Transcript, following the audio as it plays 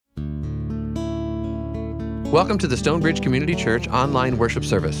Welcome to the Stonebridge Community Church online worship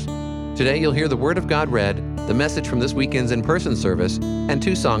service. Today you'll hear the Word of God read, the message from this weekend's in-person service, and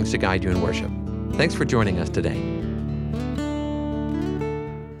 2 songs to guide you in worship. Thanks for joining us today.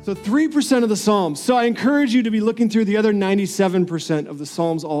 So 3% of the Psalms. So I encourage you to be looking through the other 97% of the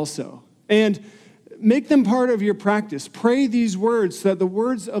Psalms also. And make them part of your practice. Pray these words so that the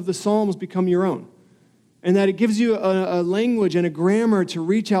words of the Psalms become your own. And that it gives you a language and a grammar to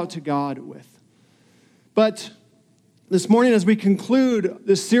reach out to God with. But this morning, as we conclude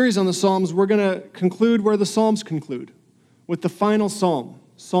this series on the Psalms, we're going to conclude where the Psalms conclude, with the final Psalm,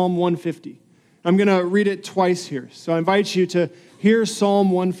 Psalm 150. I'm going to read it twice here, so I invite you to hear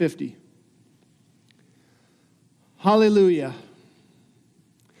Psalm 150. Hallelujah.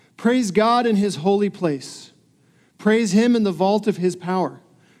 Praise God in his holy place. Praise him in the vault of his power.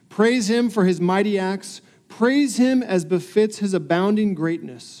 Praise him for his mighty acts. Praise him as befits his abounding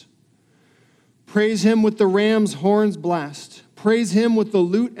greatness. Praise him with the ram's horns blast. Praise him with the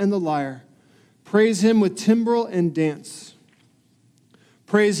lute and the lyre. Praise him with timbrel and dance.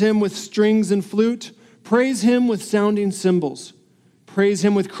 Praise him with strings and flute. Praise him with sounding cymbals. Praise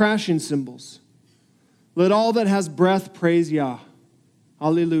him with crashing cymbals. Let all that has breath praise Yah.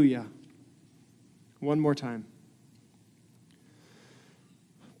 Hallelujah. One more time.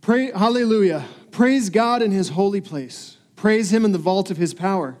 Hallelujah. Praise God in his holy place. Praise him in the vault of his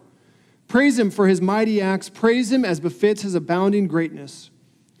power. Praise him for his mighty acts. Praise him as befits his abounding greatness.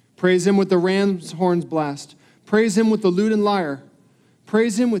 Praise him with the ram's horns blast. Praise him with the lute and lyre.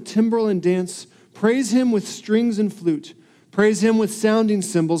 Praise him with timbrel and dance. Praise him with strings and flute. Praise him with sounding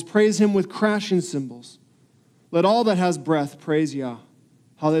cymbals. Praise him with crashing cymbals. Let all that has breath praise Yah.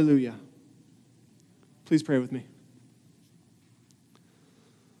 Hallelujah. Please pray with me.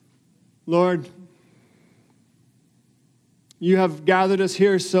 Lord, you have gathered us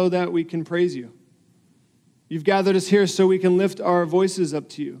here so that we can praise you. You've gathered us here so we can lift our voices up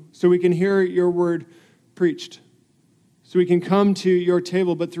to you, so we can hear your word preached, so we can come to your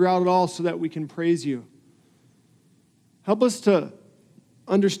table, but throughout it all so that we can praise you. Help us to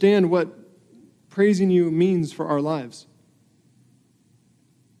understand what praising you means for our lives.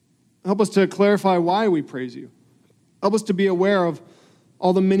 Help us to clarify why we praise you. Help us to be aware of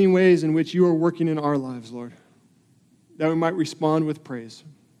all the many ways in which you are working in our lives, Lord, that we might respond with praise.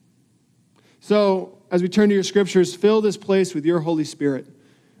 So, as we turn to your scriptures, fill this place with your Holy Spirit.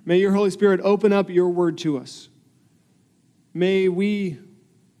 May your Holy Spirit open up your word to us. May we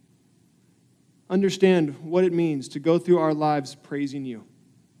understand what it means to go through our lives praising you.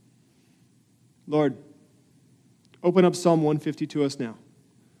 Lord, open up Psalm 150 to us now.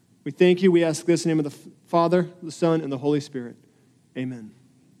 We thank you. We ask this in the name of the Father, the Son, and the Holy Spirit. Amen.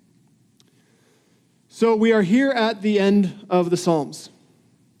 So we are here at the end of the Psalms.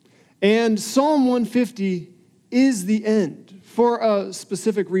 And Psalm 150 is the end for a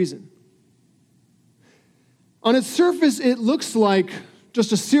specific reason. On its surface, it looks like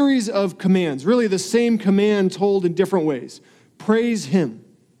just a series of commands, really the same command told in different ways. Praise him.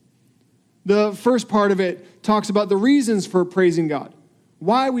 The first part of it talks about the reasons for praising God,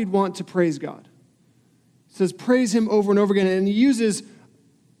 why we'd want to praise God. It says praise him over and over again, and he uses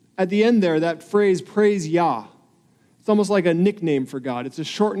at the end there, that phrase, praise Yah. It's almost like a nickname for God. It's a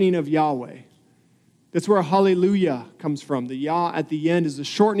shortening of Yahweh. That's where hallelujah comes from. The Yah at the end is the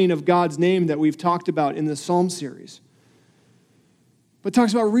shortening of God's name that we've talked about in the Psalm series. But it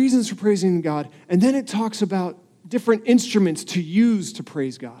talks about reasons for praising God, and then it talks about different instruments to use to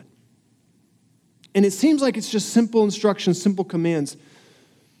praise God. And it seems like it's just simple instructions, simple commands.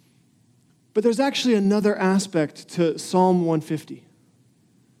 But there's actually another aspect to Psalm 150.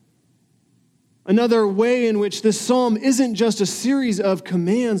 Another way in which this psalm isn't just a series of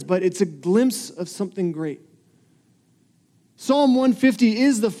commands, but it's a glimpse of something great. Psalm 150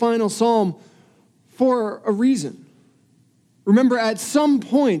 is the final psalm for a reason. Remember, at some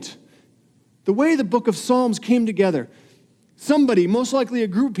point, the way the book of Psalms came together, somebody, most likely a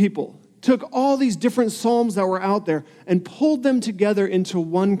group of people, took all these different psalms that were out there and pulled them together into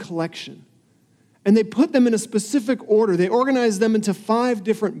one collection. And they put them in a specific order. They organized them into 5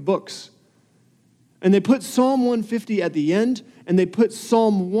 different books. And they put Psalm 150 at the end, and they put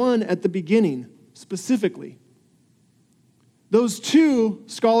Psalm 1 at the beginning, specifically. Those 2,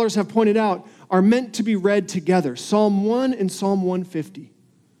 scholars have pointed out, are meant to be read together, Psalm 1 and Psalm 150.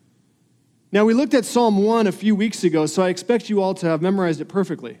 Now, we looked at Psalm 1 a few weeks ago, so I expect you all to have memorized it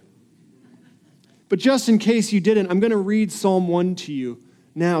perfectly. But just in case you didn't, I'm going to read Psalm 1 to you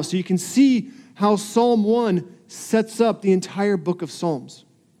now, so you can see how Psalm 1 sets up the entire book of Psalms.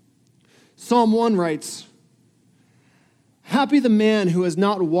 Psalm 1 writes, Happy the man who has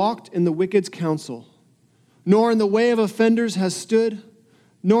not walked in the wicked's counsel, nor in the way of offenders has stood,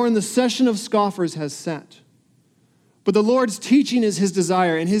 nor in the session of scoffers has sat. But the Lord's teaching is his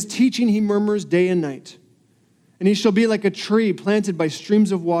desire, and his teaching he murmurs day and night. And he shall be like a tree planted by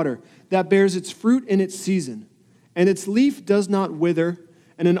streams of water, that bears its fruit in its season, and its leaf does not wither,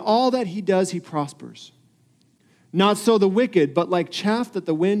 and in all that he does he prospers. Not so the wicked, but like chaff that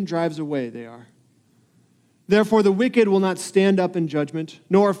the wind drives away they are. Therefore the wicked will not stand up in judgment,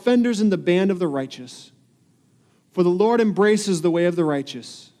 nor offenders in the band of the righteous. For the Lord embraces the way of the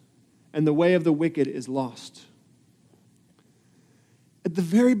righteous, and the way of the wicked is lost. At the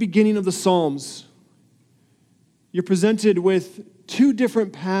very beginning of the Psalms, you're presented with two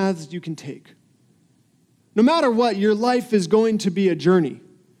different paths you can take. No matter what, your life is going to be a journey.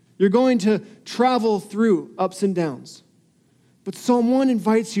 You're going to travel through ups and downs. But Psalm 1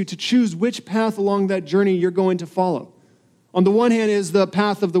 invites you to choose which path along that journey you're going to follow. On the one hand is the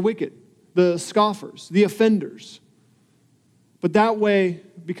path of the wicked, the scoffers, the offenders. But that way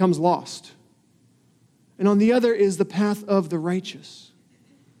becomes lost. And on the other is the path of the righteous.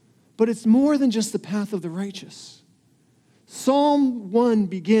 But it's more than just the path of the righteous. Psalm 1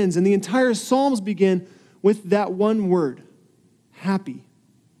 begins, and the entire Psalms begin with that one word, happy.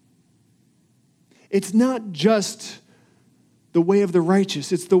 It's not just the way of the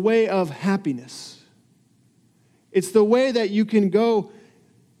righteous, it's the way of happiness. It's the way that you can go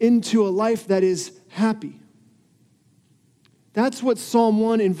into a life that is happy. That's what Psalm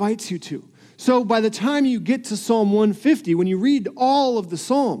 1 invites you to. So by the time you get to Psalm 150, when you read all of the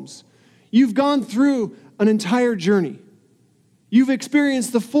Psalms, you've gone through an entire journey. You've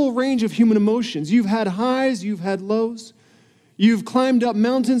experienced the full range of human emotions. You've had highs, you've had lows. You've climbed up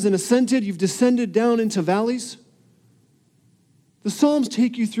mountains and ascended. You've descended down into valleys. The Psalms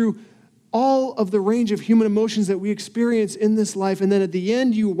take you through all of the range of human emotions that we experience in this life. And then at the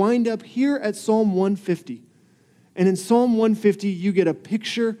end, you wind up here at Psalm 150. And in Psalm 150, you get a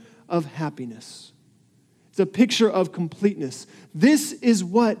picture of happiness. It's a picture of completeness. This is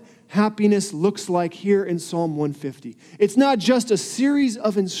what happiness looks like here in Psalm 150. It's not just a series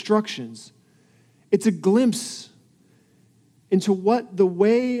of instructions. It's a glimpse into what the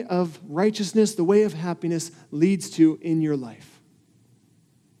way of righteousness, the way of happiness leads to in your life.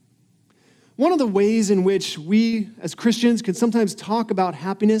 One of the ways in which we as Christians can sometimes talk about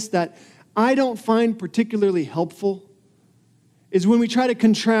happiness that I don't find particularly helpful is when we try to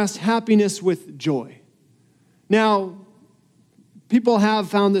contrast happiness with joy. Now, people have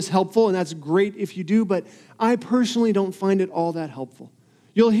found this helpful, and that's great if you do, but I personally don't find it all that helpful.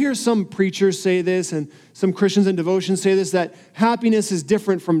 You'll hear some preachers say this, and some Christians in devotion say this, that happiness is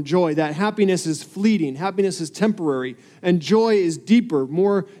different from joy, that happiness is fleeting, happiness is temporary, and joy is deeper,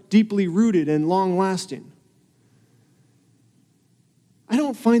 more deeply rooted and long-lasting. I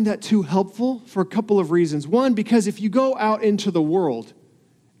don't find that too helpful for a couple of reasons. One, because if you go out into the world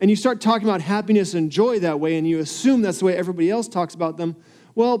and you start talking about happiness and joy that way, and you assume that's the way everybody else talks about them,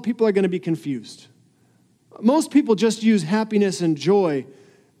 well, people are going to be confused. Most people just use happiness and joy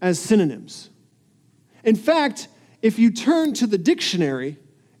as synonyms. In fact, if you turn to the dictionary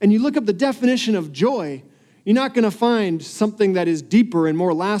and you look up the definition of joy, you're not going to find something that is deeper and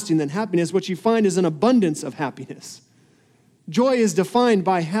more lasting than happiness. What you find is an abundance of happiness. Joy is defined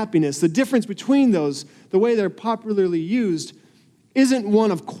by happiness. The difference between those, the way they're popularly used, isn't one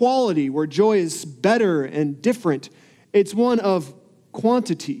of quality, where joy is better and different. It's one of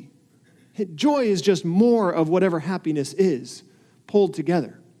quantity. Joy is just more of whatever happiness is, pulled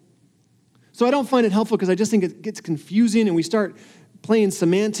together. So I don't find it helpful because I just think it gets confusing and we start playing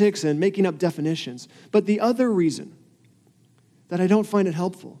semantics and making up definitions. But the other reason that I don't find it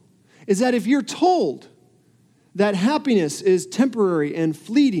helpful is that if you're told that happiness is temporary and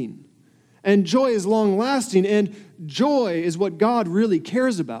fleeting, and joy is long-lasting, and joy is what God really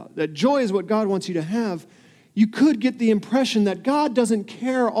cares about, that joy is what God wants you to have, you could get the impression that God doesn't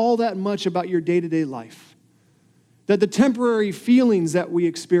care all that much about your day-to-day life. That the temporary feelings that we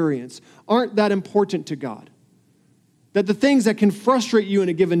experience aren't that important to God. That the things that can frustrate you in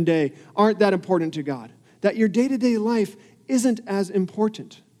a given day aren't that important to God. That your day-to-day life isn't as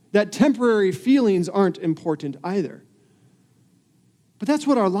important. That temporary feelings aren't important either. But that's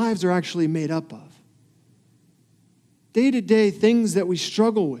what our lives are actually made up of. Day-to-day things that we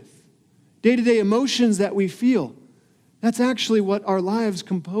struggle with. Day-to-day emotions that we feel. That's actually what our lives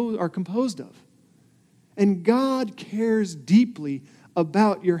are composed of. And God cares deeply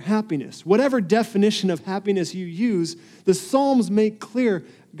about your happiness. Whatever definition of happiness you use, the Psalms make clear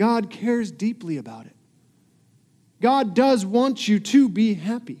God cares deeply about it. God does want you to be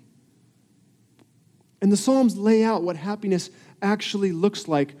happy. And the Psalms lay out what happiness actually looks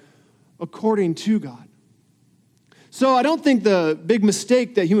like according to God. So I don't think the big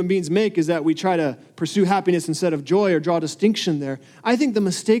mistake that human beings make is that we try to pursue happiness instead of joy or draw a distinction there. I think the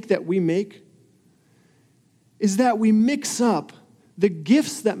mistake that we make is that we mix up the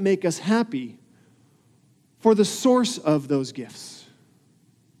gifts that make us happy for the source of those gifts.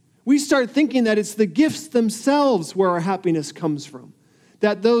 We start thinking that it's the gifts themselves where our happiness comes from,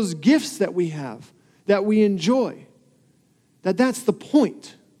 that those gifts that we have, that we enjoy, that's the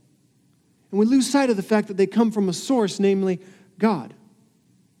point. And we lose sight of the fact that they come from a source, namely God.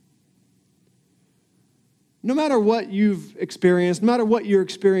 No matter what you've experienced, no matter what you're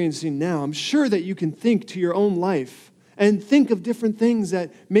experiencing now, I'm sure that you can think to your own life and think of different things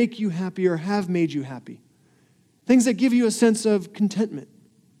that make you happy or have made you happy. Things that give you a sense of contentment.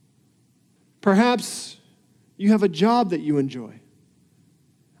 Perhaps you have a job that you enjoy.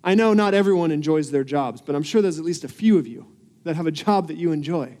 I know not everyone enjoys their jobs, but I'm sure there's at least a few of you that have a job that you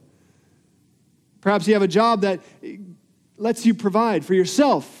enjoy. Perhaps you have a job that lets you provide for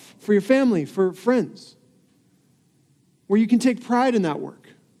yourself, for your family, for friends, where you can take pride in that work.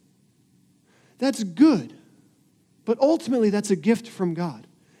 That's good, but ultimately that's a gift from God,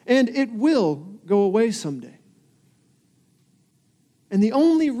 and it will go away someday. And the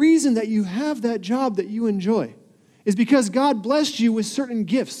only reason that you have that job that you enjoy is because God blessed you with certain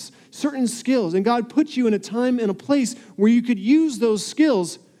gifts, certain skills, and God put you in a time and a place where you could use those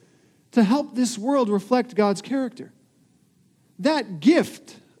skills to help this world reflect God's character. That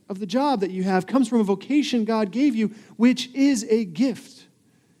gift of the job that you have comes from a vocation God gave you, which is a gift.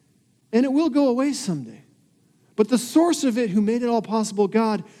 And it will go away someday. But the source of it, who made it all possible,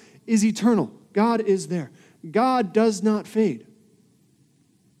 God, is eternal. God is there. God does not fade.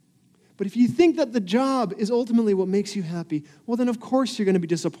 But if you think that the job is ultimately what makes you happy, well, then of course you're going to be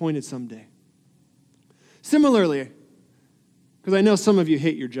disappointed someday. Similarly, because I know some of you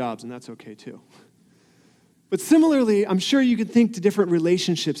hate your jobs, and that's okay too. But similarly, I'm sure you could think to different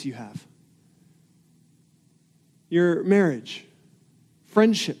relationships you have. Your marriage,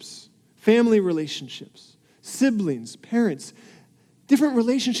 friendships, family relationships, siblings, parents, different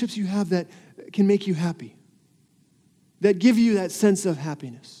relationships you have that can make you happy, that give you that sense of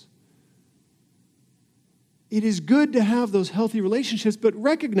happiness. It is good to have those healthy relationships, but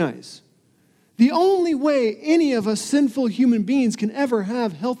recognize the only way any of us sinful human beings can ever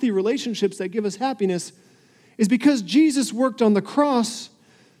have healthy relationships that give us happiness is because Jesus worked on the cross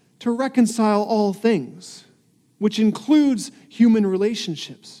to reconcile all things, which includes human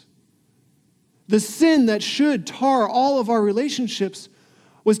relationships. The sin that should tar all of our relationships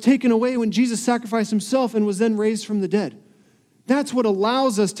was taken away when Jesus sacrificed himself and was then raised from the dead. That's what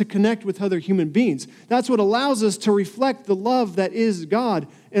allows us to connect with other human beings. That's what allows us to reflect the love that is God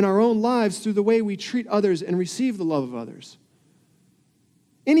in our own lives through the way we treat others and receive the love of others.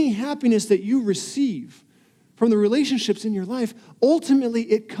 Any happiness that you receive from the relationships in your life, ultimately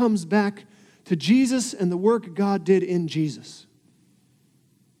it comes back to Jesus and the work God did in Jesus.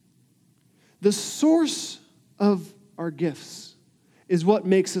 The source of our gifts is what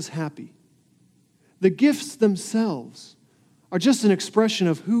makes us happy. The gifts themselves are just an expression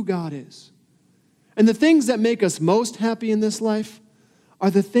of who God is. And the things that make us most happy in this life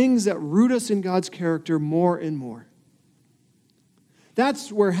are the things that root us in God's character more and more.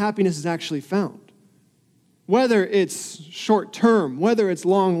 That's where happiness is actually found. Whether it's short-term, whether it's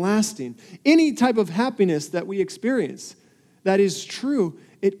long-lasting, any type of happiness that we experience that is true,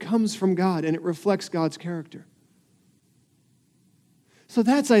 it comes from God and it reflects God's character. So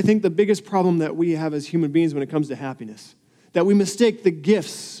that's, I think, the biggest problem that we have as human beings when it comes to happiness. That we mistake the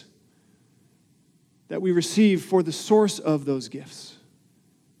gifts that we receive for the source of those gifts.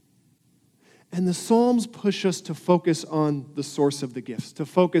 And the Psalms push us to focus on the source of the gifts, to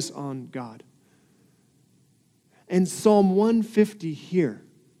focus on God. And Psalm 150 here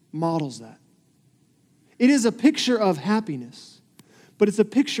models that. It is a picture of happiness, but it's a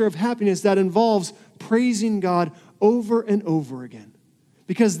picture of happiness that involves praising God over and over again.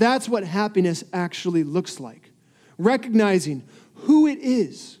 Because that's what happiness actually looks like. Recognizing who it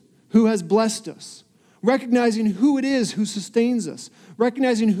is who has blessed us. Recognizing who it is who sustains us.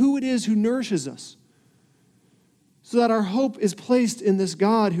 Recognizing who it is who nourishes us. So that our hope is placed in this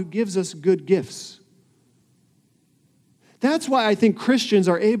God who gives us good gifts. That's why I think Christians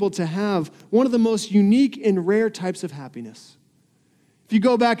are able to have one of the most unique and rare types of happiness. If you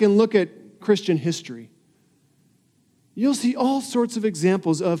go back and look at Christian history, you'll see all sorts of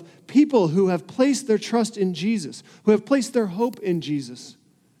examples of people who have placed their trust in Jesus, who have placed their hope in Jesus,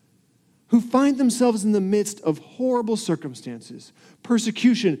 who find themselves in the midst of horrible circumstances,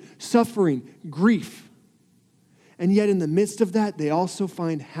 persecution, suffering, grief. And yet in the midst of that, they also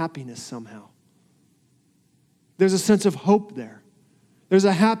find happiness somehow. There's a sense of hope there. There's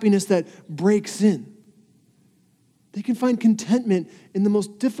a happiness that breaks in. They can find contentment in the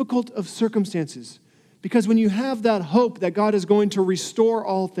most difficult of circumstances. Because when you have that hope that God is going to restore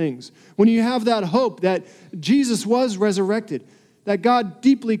all things, when you have that hope that Jesus was resurrected, that God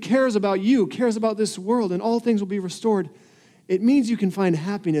deeply cares about you, cares about this world, and all things will be restored, it means you can find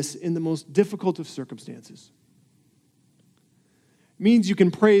happiness in the most difficult of circumstances. It means you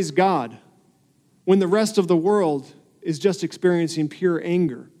can praise God when the rest of the world is just experiencing pure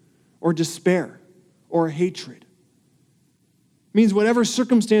anger or despair or hatred. It means whatever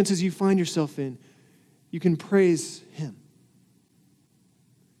circumstances you find yourself in, you can praise Him.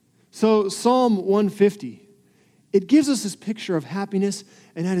 So Psalm 150, it gives us this picture of happiness,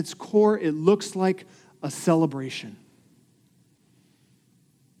 and at its core, it looks like a celebration.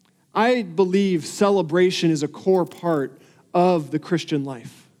 I believe celebration is a core part of the Christian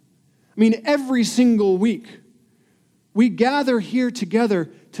life. I mean, every single week, we gather here together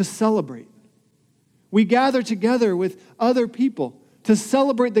to celebrate. We gather together with other people to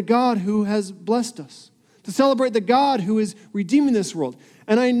celebrate the God who has blessed us, to celebrate the God who is redeeming this world.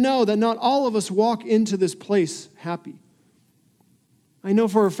 And I know that not all of us walk into this place happy. I know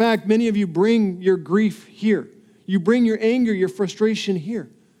for a fact many of you bring your grief here. You bring your anger, your frustration here.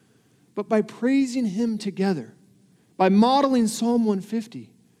 But by praising Him together, by modeling Psalm 150,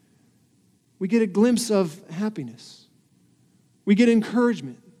 we get a glimpse of happiness. We get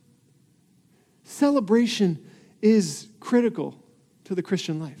encouragement. Celebration is critical to the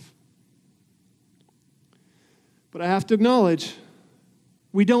Christian life. But I have to acknowledge,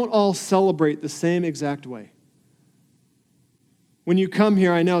 we don't all celebrate the same exact way. When you come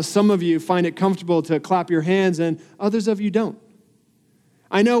here, I know some of you find it comfortable to clap your hands and others of you don't.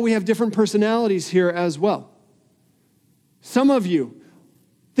 I know we have different personalities here as well. Some of you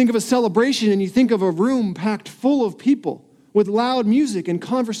think of a celebration and you think of a room packed full of people with loud music and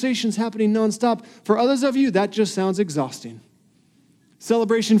conversations happening nonstop. For others of you, that just sounds exhausting.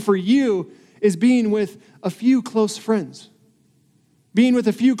 Celebration for you is being with a few close friends, being with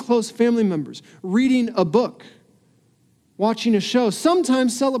a few close family members, reading a book, watching a show.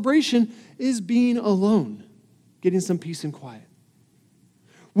 Sometimes celebration is being alone, getting some peace and quiet.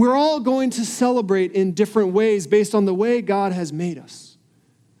 We're all going to celebrate in different ways based on the way God has made us,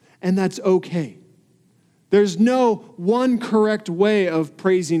 and that's okay. There's no one correct way of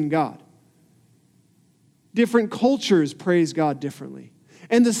praising God. Different cultures praise God differently.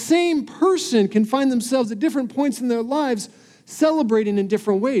 And the same person can find themselves at different points in their lives celebrating in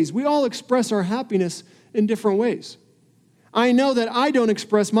different ways. We all express our happiness in different ways. I know that I don't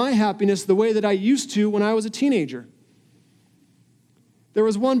express my happiness the way that I used to when I was a teenager. There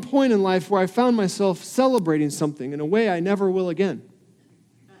was one point in life where I found myself celebrating something in a way I never will again.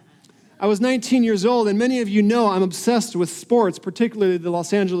 I was 19 years old, and many of you know I'm obsessed with sports, particularly the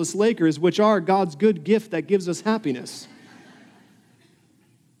Los Angeles Lakers, which are God's good gift that gives us happiness.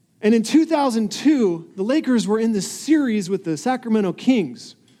 And in 2002, the Lakers were in this series with the Sacramento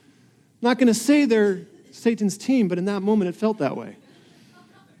Kings. I'm not going to say they're Satan's team, but in that moment it felt that way.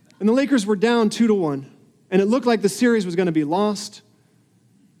 And the Lakers were down 2-1, and it looked like the series was going to be lost.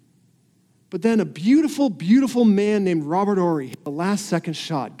 But then a beautiful, beautiful man named Robert Horry hit the last-second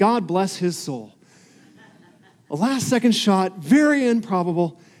shot. God bless his soul. A last-second shot, very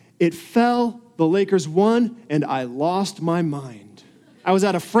improbable. It fell, the Lakers won, and I lost my mind. I was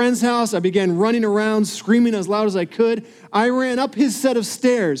at a friend's house. I began running around, screaming as loud as I could. I ran up his set of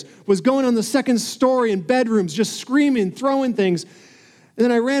stairs, was going on the second story in bedrooms, just screaming, throwing things. And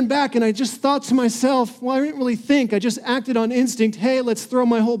then I ran back and I just thought to myself, well, I didn't really think. I just acted on instinct. Hey, let's throw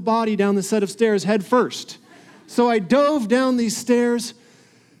my whole body down the set of stairs head first. So I dove down these stairs.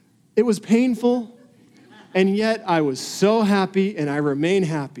 It was painful, and yet I was so happy, and I remain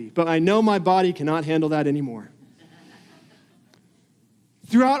happy. But I know my body cannot handle that anymore.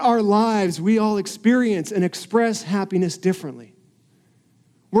 Throughout our lives, we all experience and express happiness differently.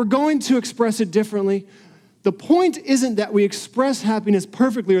 We're going to express it differently. The point isn't that we express happiness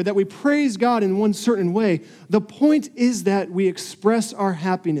perfectly or that we praise God in one certain way. The point is that we express our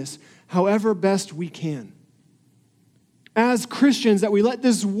happiness however best we can. As Christians, that we let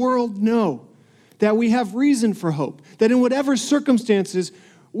this world know that we have reason for hope, that in whatever circumstances,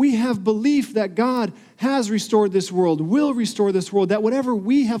 we have belief that God has restored this world, will restore this world, that whatever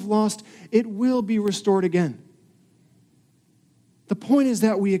we have lost, it will be restored again. The point is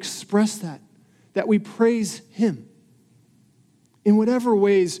that we express that we praise Him in whatever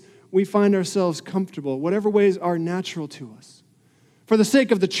ways we find ourselves comfortable, whatever ways are natural to us. For the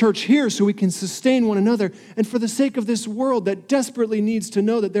sake of the church here, so we can sustain one another, and for the sake of this world that desperately needs to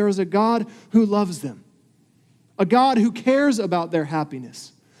know that there is a God who loves them, a God who cares about their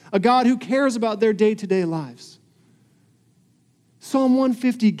happiness, a God who cares about their day-to-day lives. Psalm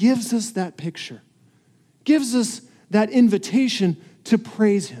 150 gives us that picture, gives us that invitation to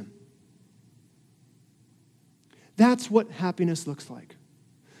praise him. That's what happiness looks like.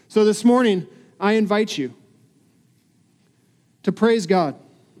 So this morning, I invite you to praise God.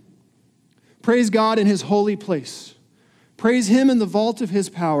 Praise God in his holy place. Praise him in the vault of his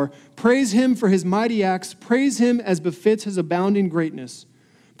power. Praise him for his mighty acts. Praise him as befits his abounding greatness.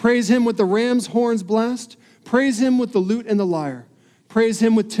 Praise him with the ram's horns blast. Praise him with the lute and the lyre. Praise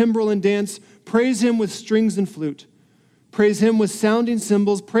him with timbrel and dance. Praise him with strings and flute. Praise him with sounding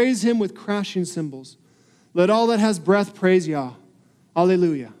cymbals. Praise him with crashing cymbals. Let all that has breath praise Yah.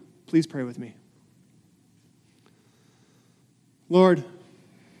 Alleluia. Please pray with me. Lord,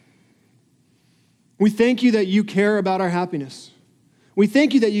 we thank you that you care about our happiness. We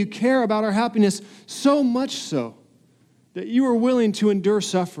thank you that you care about our happiness so much so that you are willing to endure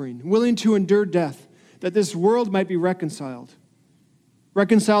suffering, willing to endure death, that this world might be reconciled.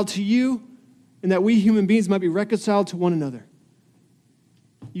 Reconciled to you, and that we human beings might be reconciled to one another.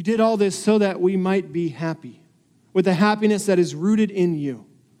 You did all this so that we might be happy, with a happiness that is rooted in you.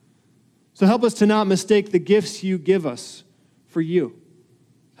 So help us to not mistake the gifts you give us for you.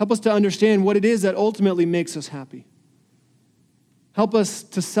 Help us to understand what it is that ultimately makes us happy. Help us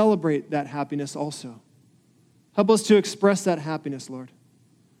to celebrate that happiness also. Help us to express that happiness, Lord.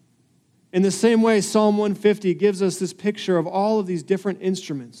 In the same way, Psalm 150 gives us this picture of all of these different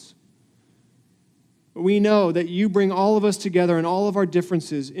instruments. We know that you bring all of us together and all of our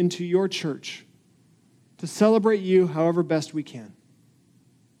differences into your church to celebrate you however best we can.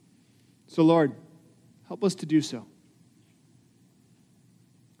 So, Lord, help us to do so.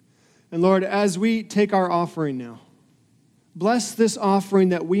 And Lord, as we take our offering now, bless this offering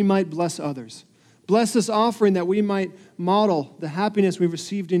that we might bless others. Bless this offering that we might model the happiness we've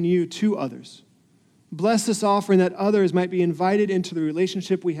received in you to others. Bless this offering that others might be invited into the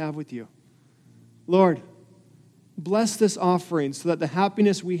relationship we have with you. Lord, bless this offering so that the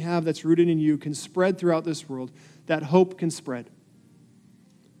happiness we have that's rooted in you can spread throughout this world, that hope can spread.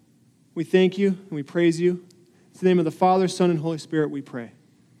 We thank you and we praise you. In the name of the Father, Son, and Holy Spirit we pray.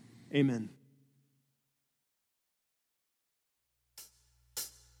 Amen.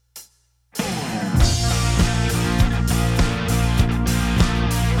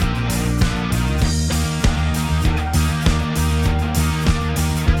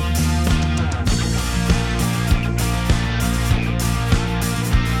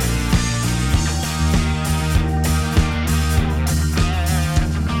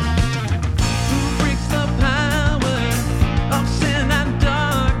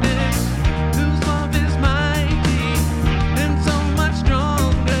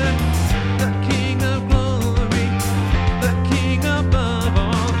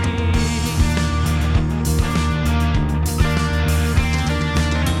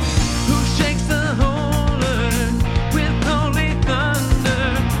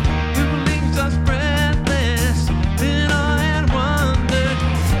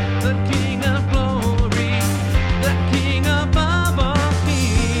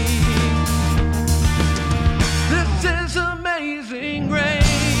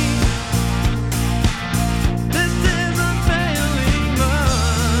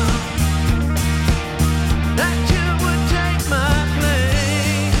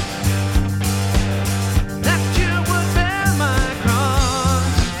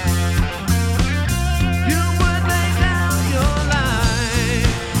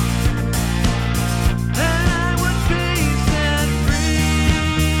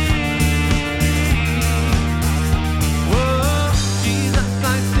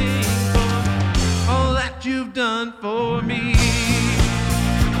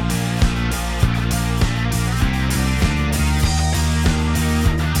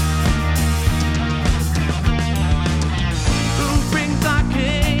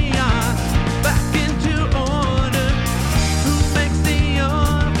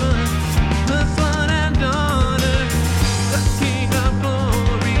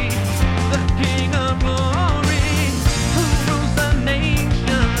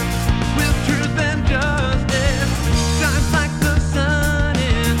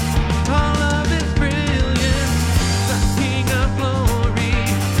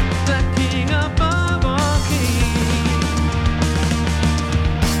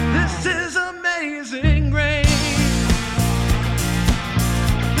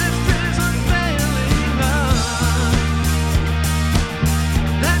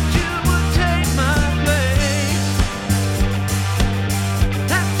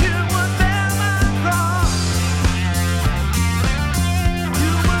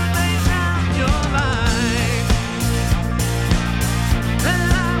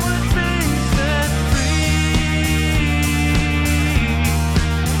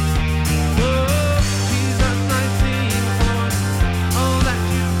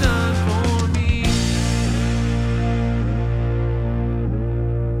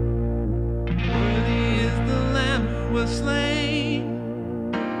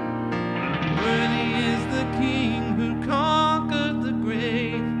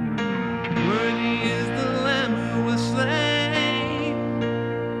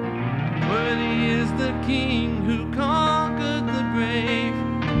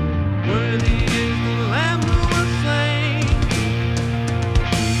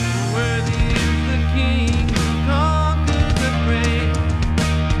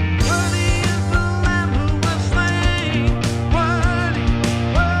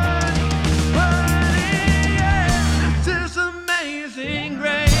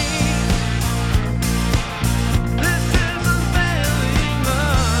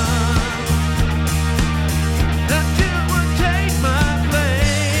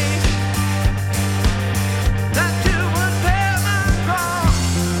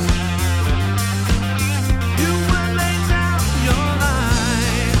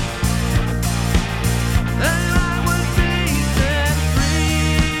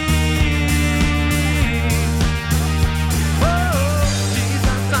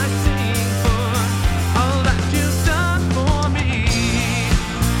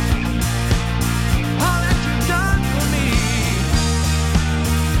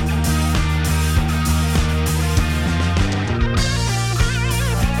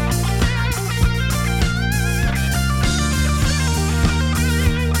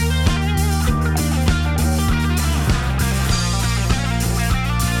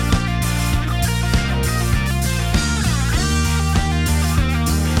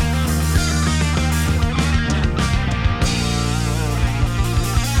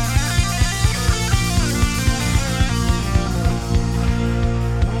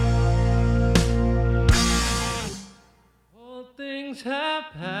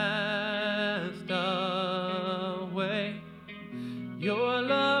 have passed away, your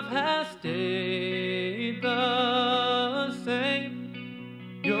love has stayed the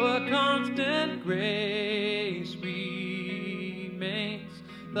same. Your constant grace remains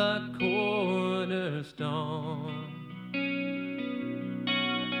the cornerstone.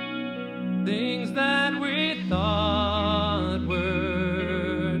 Things that we thought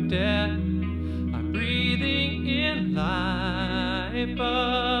were dead are breathing in life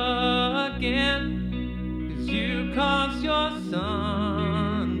again, 'cause you caused your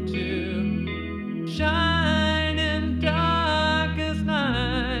sun to shine in darkest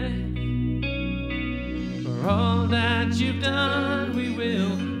night. For all that you've done, we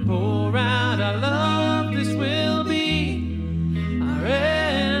will pour out our love. This will be our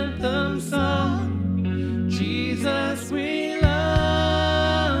anthem song. Jesus, we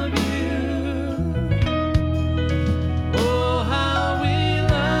love you. Oh, how we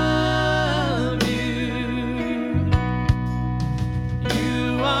love you. You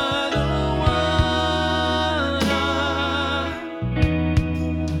are the one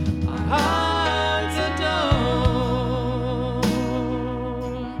our hearts adore.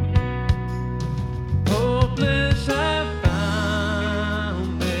 Hopeless have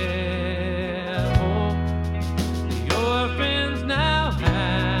found their hope. The orphans now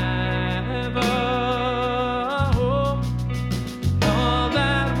have a hope. All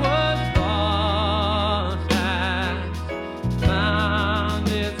that was lost has found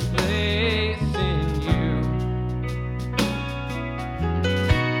its place in you.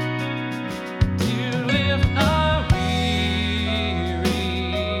 You lift our weary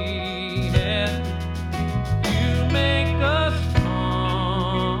head. You make us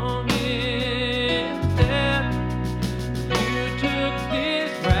strong instead. You took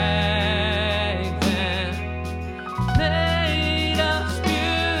these rags and made us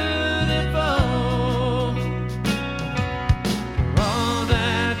beautiful. For all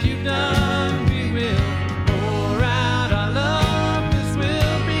that you've done, we will pour out our love. This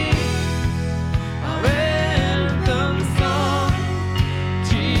will be our anthem song.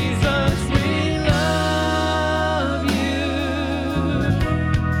 Jesus, we love you.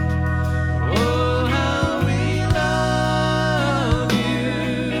 Oh, how we love you.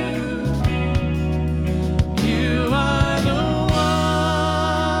 You are the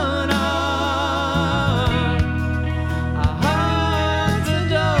one our hearts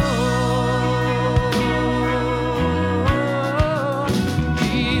adore.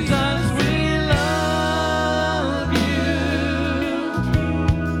 Jesus, we love you.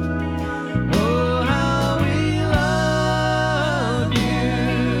 Oh, how we love you.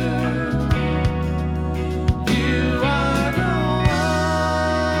 You are the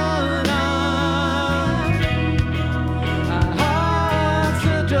one our hearts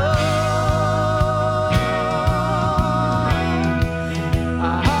adore.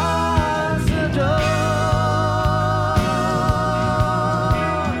 Our hearts adore.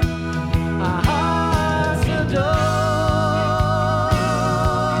 Our hearts adore.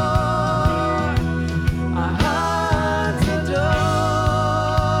 Our hearts adore.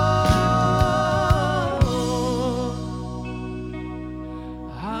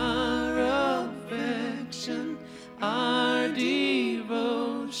 Our affection, our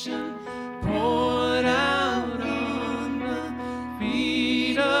devotion poured out on the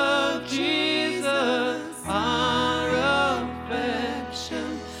feet of Jesus. Our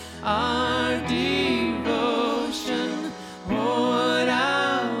affection, our devotion poured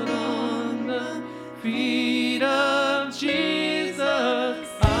out on the feet of Jesus.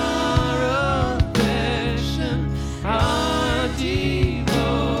 Our affection, our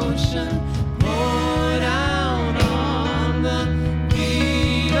devotion poured out on the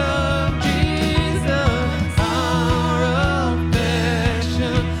feet of Jesus. Our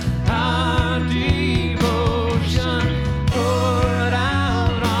affection, our devotion poured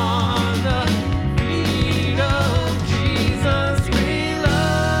out on the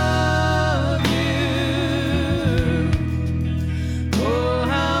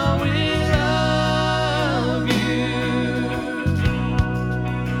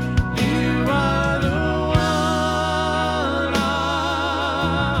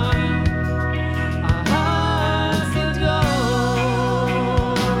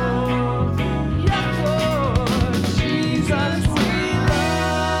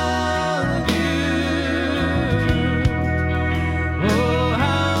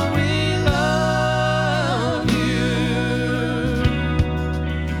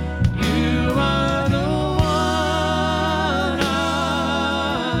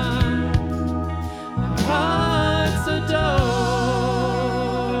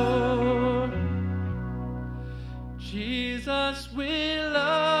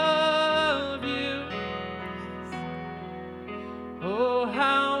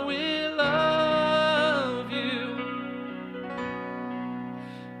how